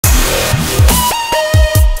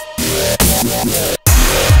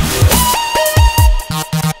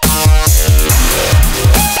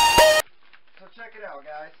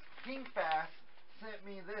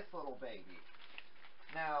Crystal baby.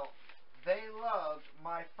 Now, they loved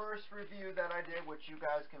my first review that I did, which you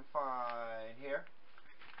guys can find here,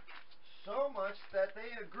 so much that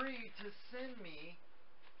they agreed to send me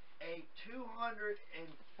a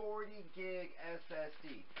 240 gig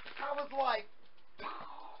SSD. I was like,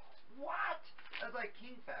 what? I was like,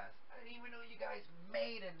 Kingfast, I didn't even know you guys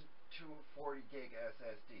made a 240 gig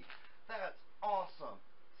SSD. That's awesome.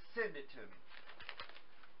 Send it to me.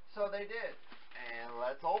 So they did. And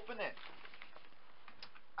let's open it.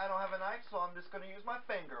 I don't have a knife, so I'm just going to use my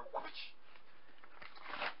finger. Whoosh.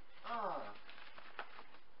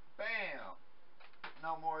 Bam.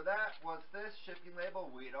 No more of that. What's this? Shipping label.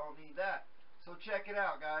 We don't need that. So check it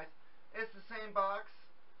out, guys. It's the same box.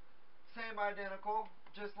 Same identical.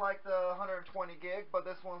 Just like the 120 gig, but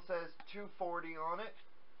this one says 240 on it.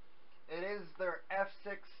 It is their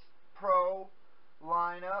F6 Pro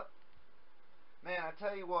lineup. Man, I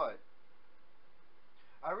tell you what,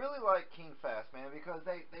 I really like Kingfast, man, because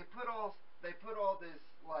they put all this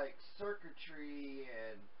like circuitry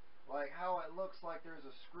and like how it looks like there's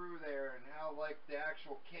a screw there, and how like the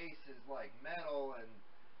actual case is like metal, and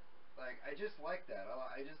like I just like that.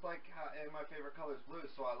 I just like how, and my favorite color is blue,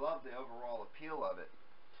 so I love the overall appeal of it.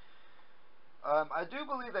 I do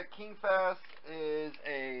believe that Kingfast is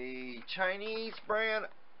a Chinese brand.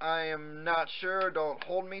 I am not sure. Don't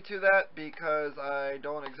hold me to that, because I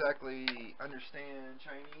don't exactly understand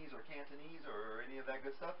Chinese or Cantonese or any of that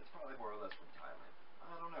good stuff. It's probably more or less from Thailand.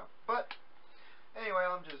 I don't know. But anyway,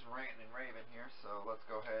 I'm just ranting and raving here, so let's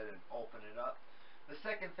go ahead and open it up. The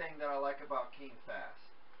second thing that I like about Kingfast,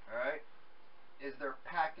 alright, is their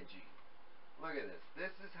packaging. Look at this.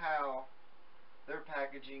 This is how their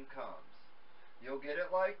packaging comes. You'll get it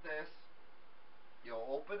like this. You'll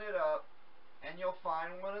open it up, and you'll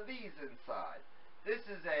find one of these inside. This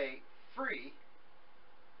is a free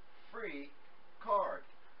card.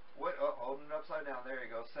 What? Oh, holding it upside down. There you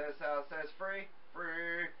go. Says how it says free.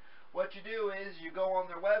 Free. What you do is you go on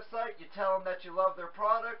their website, you tell them that you love their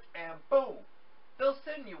product, and boom, they'll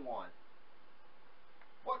send you one.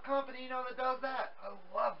 What company you know that does that? I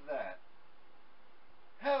love that.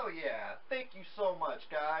 Hell yeah. Thank you so much,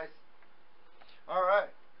 guys. Alright,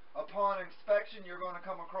 upon inspection, you're going to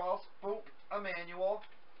come across, boom, a manual,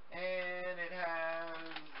 and it has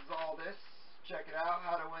all this. Check it out,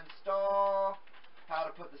 how to install, how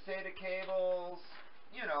to put the SATA cables,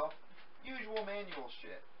 you know, usual manual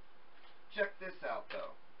shit. Check this out,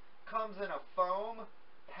 though. Comes in a foam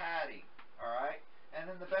padding, alright? And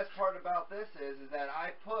then the best part about this is that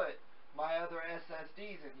I put my other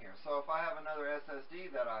SSDs in here. So if I have another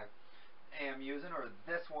SSD that I am using, or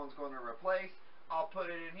this one's going to replace, I'll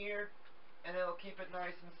put it in here, and it'll keep it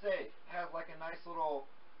nice and safe. It has like a nice little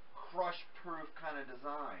crush-proof kind of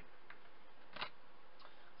design.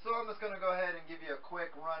 So I'm just going to go ahead and give you a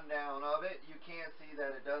quick rundown of it. You can see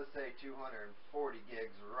that it does say 240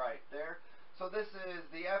 gigs right there. So this is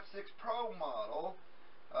the F6 Pro model,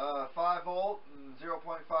 5 volt and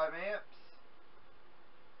 0.5 amps.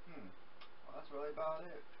 Well, that's really about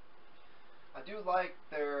it. I do like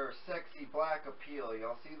their sexy black appeal.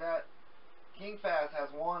 Y'all see that? Kingfast has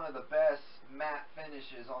one of the best matte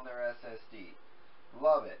finishes on their SSD.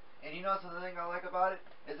 Love it. And you know something I like about it?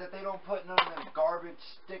 Is that they don't put none of them garbage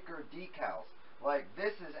sticker decals. Like,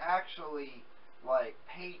 this is actually, like,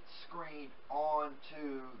 paint screened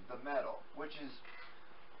onto the metal, which is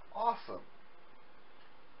awesome.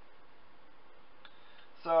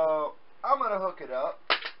 So, I'm going to hook it up,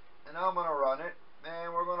 and I'm going to run it.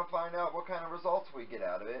 And we're going to find out what kind of results we get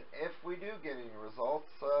out of it, if we do get any results,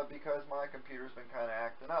 because my computer's been kind of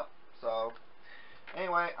acting up. So,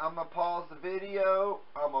 anyway, I'm going to pause the video,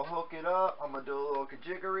 I'm going to hook it up, I'm going to do a little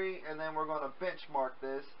kajiggery, and then we're going to benchmark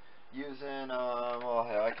this using, well,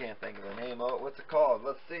 hell, I can't think of the name of it. What's it called?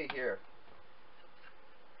 Let's see here.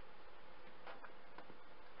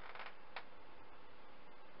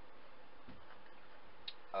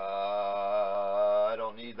 I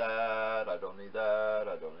don't need that, I don't need that,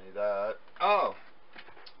 I don't need that. Oh,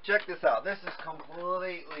 check this out. This is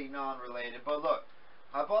completely non-related, but look,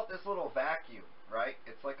 I bought this little vacuum, right?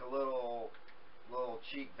 It's like a little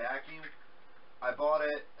cheap vacuum. I bought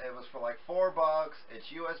it. It was for like $4. It's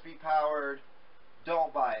USB powered.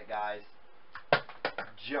 Don't buy it, guys.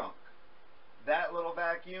 Junk. That little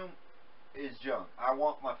vacuum is junk. I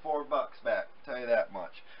want my $4 back. I'll tell you that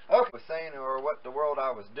much. Okay, I was saying, or what the world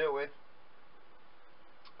I was doing.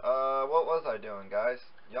 What was I doing, guys?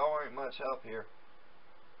 Y'all weren't much help here.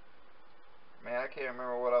 Man, I can't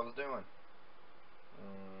remember what I was doing.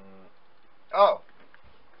 Oh,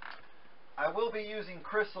 I will be using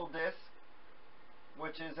Crystal Disk,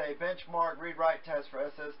 which is a benchmark read-write test for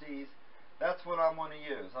SSDs. that's what I'm going to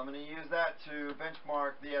use. I'm going to use that to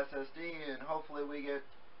benchmark the SSD, and hopefully we get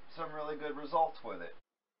some really good results with it.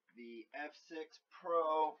 The F6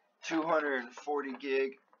 Pro 240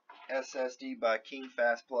 gig SSD by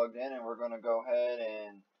Kingfast plugged in, and we're going to go ahead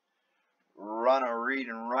and run a read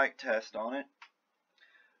and write test on it.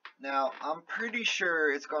 Now, I'm pretty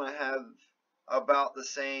sure it's going to have about the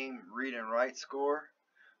same read and write score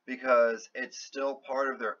because it's still part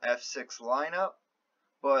of their F6 lineup,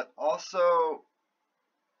 but also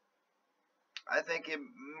I think it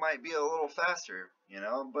might be a little faster, you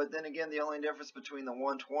know. But then again, the only difference between the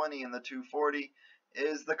 120 and the 240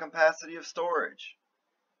 is the capacity of storage.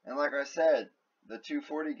 And like I said, the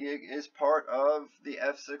 240 gig is part of the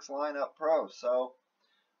F6 lineup Pro, so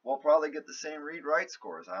we'll probably get the same read-write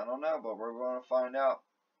scores. I don't know, but we're going to find out.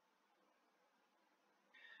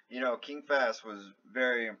 You know, Kingfast was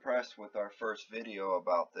very impressed with our first video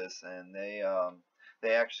about this, and they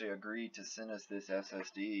actually agreed to send us this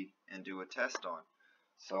SSD and do a test on.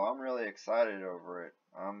 So I'm really excited over it.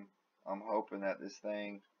 I'm hoping that this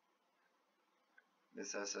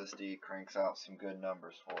SSD cranks out some good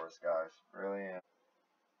numbers for us, guys. Really am.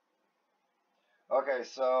 Okay,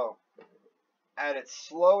 so at its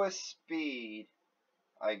slowest speed,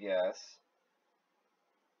 I guess,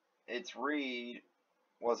 its read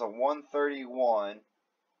was a 131,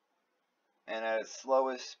 and at its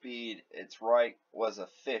slowest speed, its write was a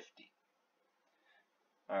 50.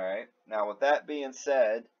 Alright, now with that being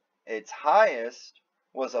said, its highest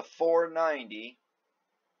was a 490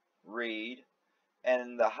 read,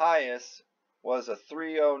 and the highest was a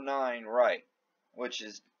 309 write, which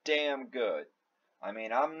is damn good. I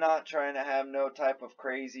mean, I'm not trying to have no type of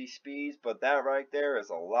crazy speeds, but that right there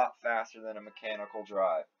is a lot faster than a mechanical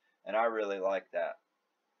drive, and I really like that.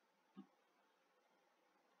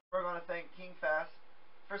 We're going to thank Kingfast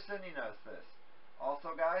for sending us this.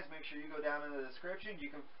 Also, guys, make sure you go down in the description. You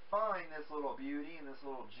can find this little beauty and this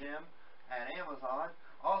little gem at Amazon.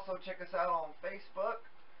 Also, check us out on Facebook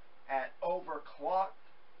at Overclocked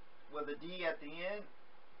with a D at the end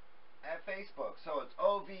at Facebook. So it's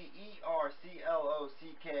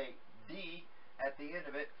OVERCLOCKD at the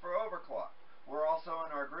end of it for Overclocked. We're also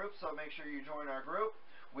in our group, so make sure you join our group.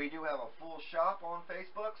 We do have a full shop on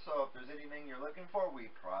Facebook, so if there's anything you're looking for, we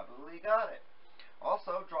probably got it.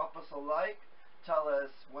 Also, drop us a like, tell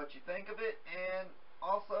us what you think of it, and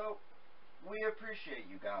also, we appreciate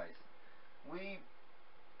you guys. We,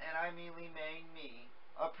 and I mean me,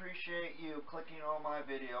 appreciate you clicking on my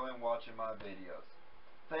video and watching my videos.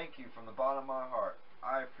 Thank you from the bottom of my heart.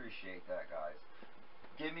 I appreciate that, guys.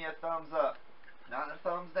 Give me a thumbs up. Not a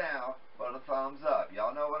thumbs down, but a thumbs up.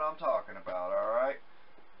 Y'all know what I'm talking about, alright?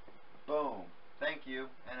 Boom. Thank you.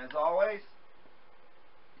 And as always,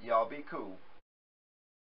 y'all be cool.